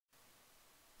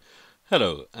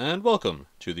Hello and welcome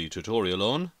to the tutorial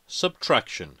on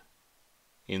subtraction.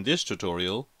 In this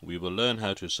tutorial we will learn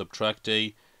how to subtract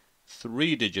a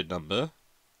 3-digit number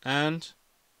and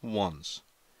ones.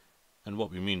 And what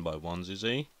we mean by ones is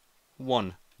a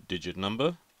 1-digit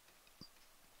number.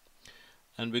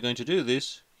 And we're going to do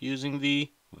this using the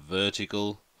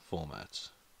vertical format.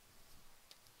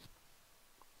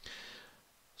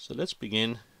 So let's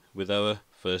begin with our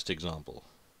first example.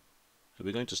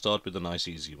 We're going to start with a nice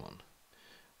easy one.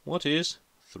 What is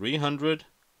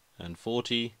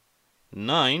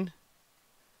 349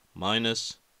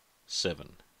 minus 7?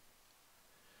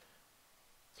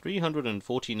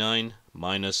 349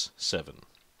 minus 7.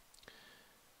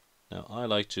 Now I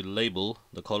like to label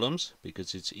the columns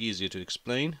because it's easier to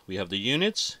explain. We have the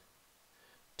units,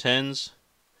 tens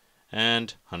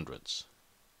and hundreds.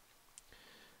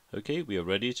 Okay, we are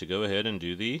ready to go ahead and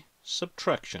do the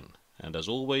subtraction. And as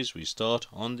always, we start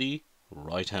on the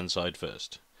right hand side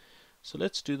first. So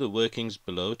let's do the workings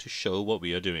below to show what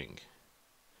we are doing.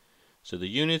 So the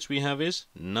units we have is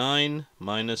 9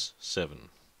 minus 7.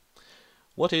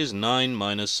 What is 9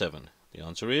 minus 7? The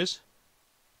answer is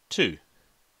 2.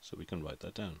 So we can write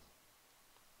that down.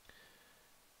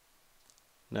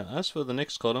 Now as for the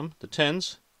next column, the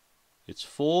tens, it's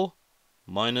 4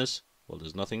 minus, well,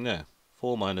 there's nothing there.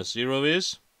 4 minus 0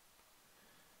 is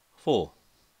 4.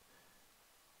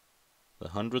 The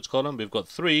hundreds column, we've got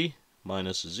 3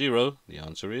 minus 0, the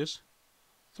answer is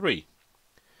 3.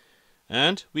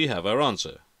 And we have our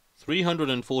answer.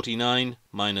 349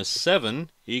 minus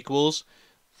 7 equals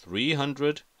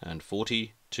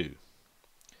 342.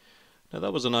 Now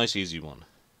that was a nice easy one.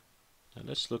 Now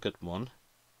let's look at one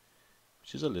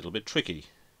which is a little bit tricky.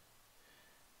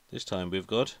 This time we've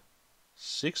got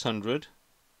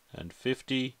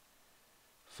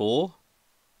 654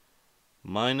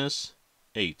 minus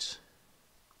 8.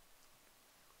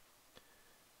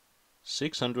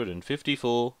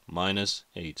 654 minus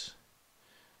 8.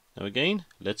 Now again,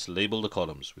 let's label the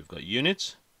columns. We've got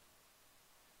units,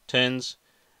 tens,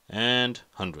 and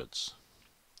hundreds.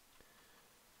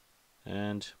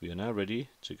 And we are now ready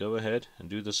to go ahead and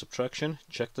do the subtraction.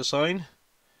 Check the sign.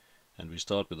 And we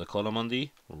start with the column on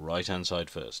the right hand side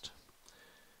first.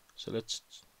 So let's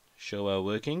show our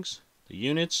workings. The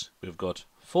units, we've got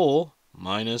 4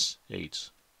 minus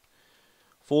 8.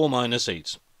 4 minus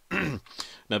 8.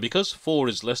 Now because 4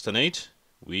 is less than 8,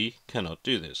 we cannot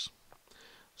do this.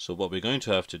 So what we're going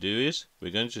to have to do is we're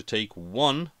going to take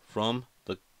 1 from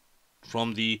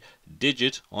the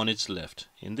digit on its left.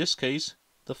 In this case,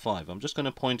 the 5. I'm just going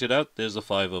to point it out. There's the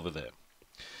 5 over there.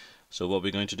 So what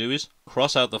we're going to do is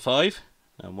cross out the 5.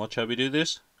 And watch how we do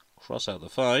this. Cross out the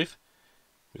 5.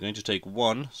 We're going to take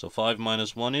 1. So 5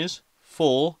 minus 1 is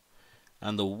 4.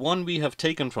 And the 1 we have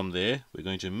taken from there, we're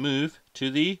going to move to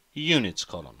the units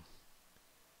column.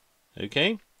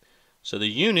 Okay? So the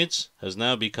units has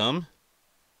now become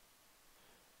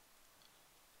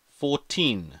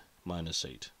 14 minus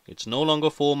 8. It's no longer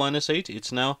 4 minus 8,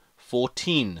 it's now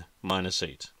 14 minus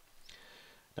 8.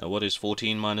 Now what is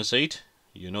 14 minus 8?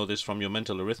 You know this from your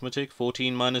mental arithmetic.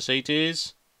 14 minus 8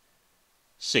 is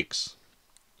 6.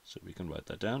 So we can write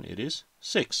that down. It is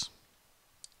 6.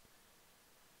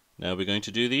 Now we're going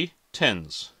to do the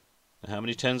tens. Now how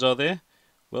many tens are there?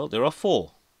 Well, there are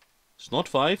 4. It's not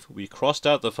 5. We crossed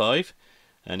out the 5,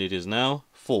 and it is now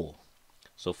 4.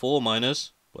 So 4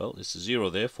 minus, well, it's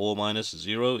 0 there. 4 minus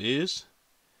 0 is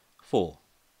 4.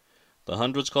 The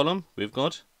hundreds column, we've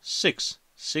got 6.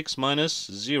 6 minus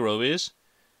 0 is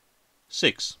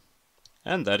 6.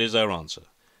 And that is our answer.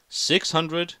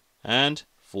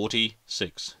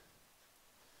 646.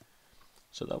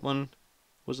 So that one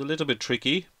was a little bit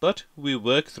tricky, but we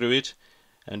work through it,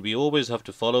 and we always have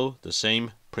to follow the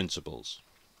same principles.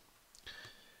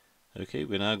 Okay,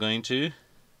 we're now going to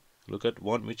look at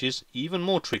one which is even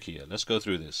more trickier. Let's go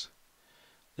through this.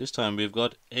 This time we've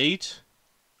got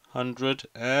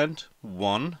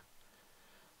 801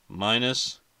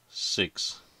 minus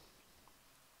 6.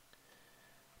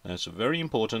 Now it's very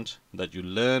important that you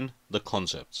learn the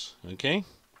concepts. Okay?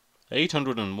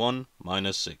 801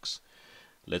 minus 6.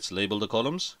 Let's label the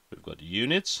columns. We've got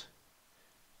units,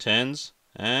 tens,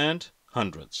 and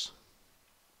hundreds.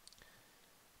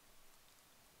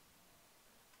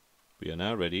 We are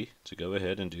now ready to go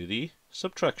ahead and do the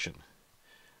subtraction.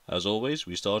 As always,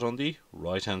 we start on the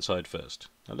right hand side first.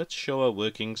 Now let's show our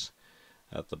workings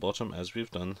at the bottom as we've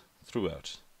done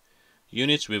throughout.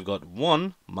 Units, we've got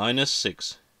 1 minus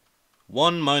 6.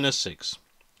 1 minus 6.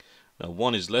 Now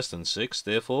 1 is less than 6,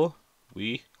 therefore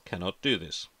we cannot do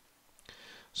this.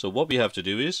 So what we have to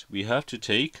do is we have to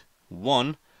take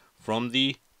 1 from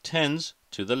the tens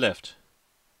to the left.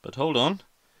 But hold on,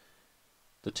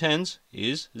 the tens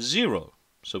is 0.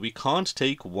 So we can't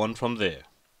take 1 from there.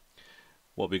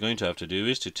 What we're going to have to do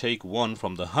is to take 1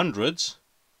 from the hundreds.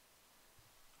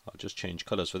 I'll just change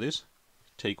colors for this.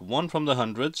 Take 1 from the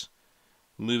hundreds,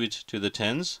 move it to the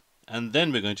tens, and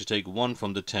then we're going to take 1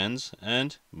 from the tens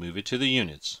and move it to the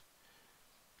units.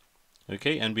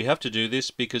 Okay, and we have to do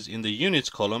this because in the units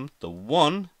column, the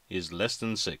 1 is less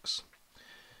than 6.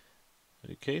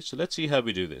 Okay, so let's see how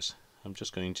we do this. I'm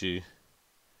just going to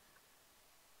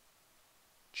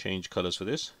change colors for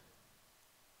this.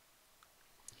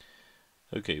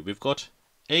 Okay, we've got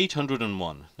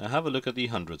 801. Now have a look at the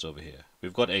hundreds over here.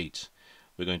 We've got 8.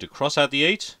 We're going to cross out the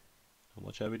 8. And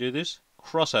watch how we do this.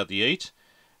 Cross out the 8.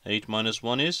 8 minus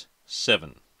 1 is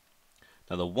 7.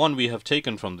 Now the 1 we have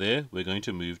taken from there, we're going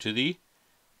to move to the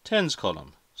tens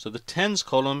column. So the tens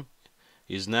column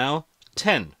is now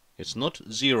 10. It's not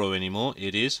 0 anymore,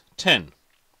 it is 10.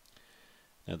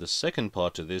 Now the second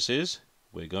part to this is,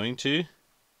 we're going to,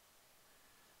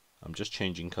 I'm just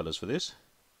changing colors for this.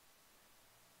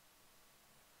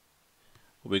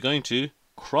 We're going to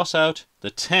cross out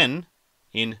the 10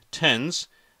 in tens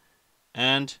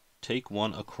and take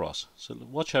 1 across. So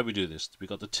watch how we do this. We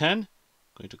got the 10,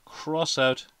 going to cross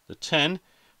out the 10.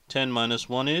 10 minus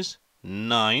 1 is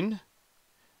 9.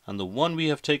 And the 1 we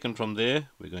have taken from there,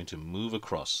 we're going to move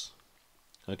across.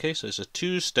 Okay, so it's a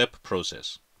two-step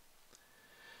process.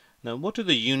 Now what do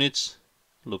the units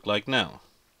look like now?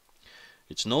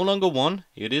 It's no longer 1,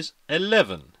 it is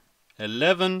 11.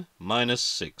 11 minus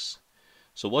 6.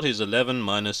 So what is 11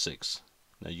 minus 6?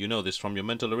 Now you know this from your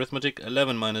mental arithmetic.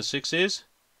 11 minus 6 is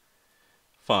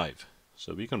 5.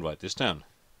 So we can write this down.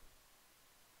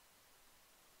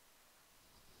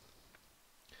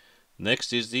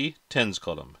 Next is the tens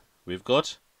column. We've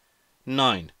got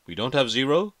 9. We don't have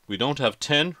 0. We don't have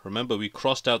 10. Remember, we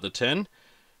crossed out the 10.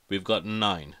 We've got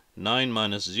 9. 9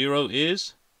 minus 0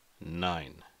 is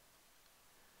 9.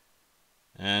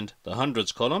 And the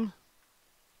hundreds column,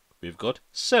 we've got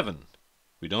 7.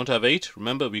 We don't have 8.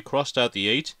 Remember, we crossed out the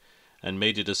 8 and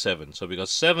made it a 7. So we got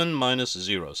 7 minus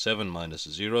 0. 7 minus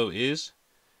 0 is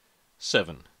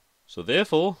 7. So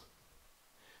therefore,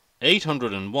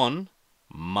 801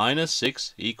 minus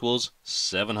 6 equals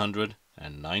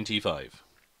 795.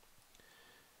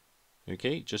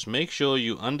 Okay, just make sure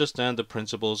you understand the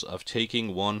principles of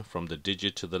taking 1 from the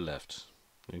digit to the left.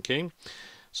 Okay,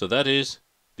 so that is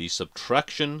the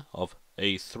subtraction of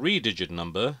a 3-digit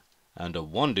number and a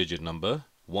 1-digit number,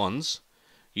 ones,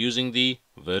 using the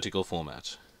vertical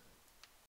format.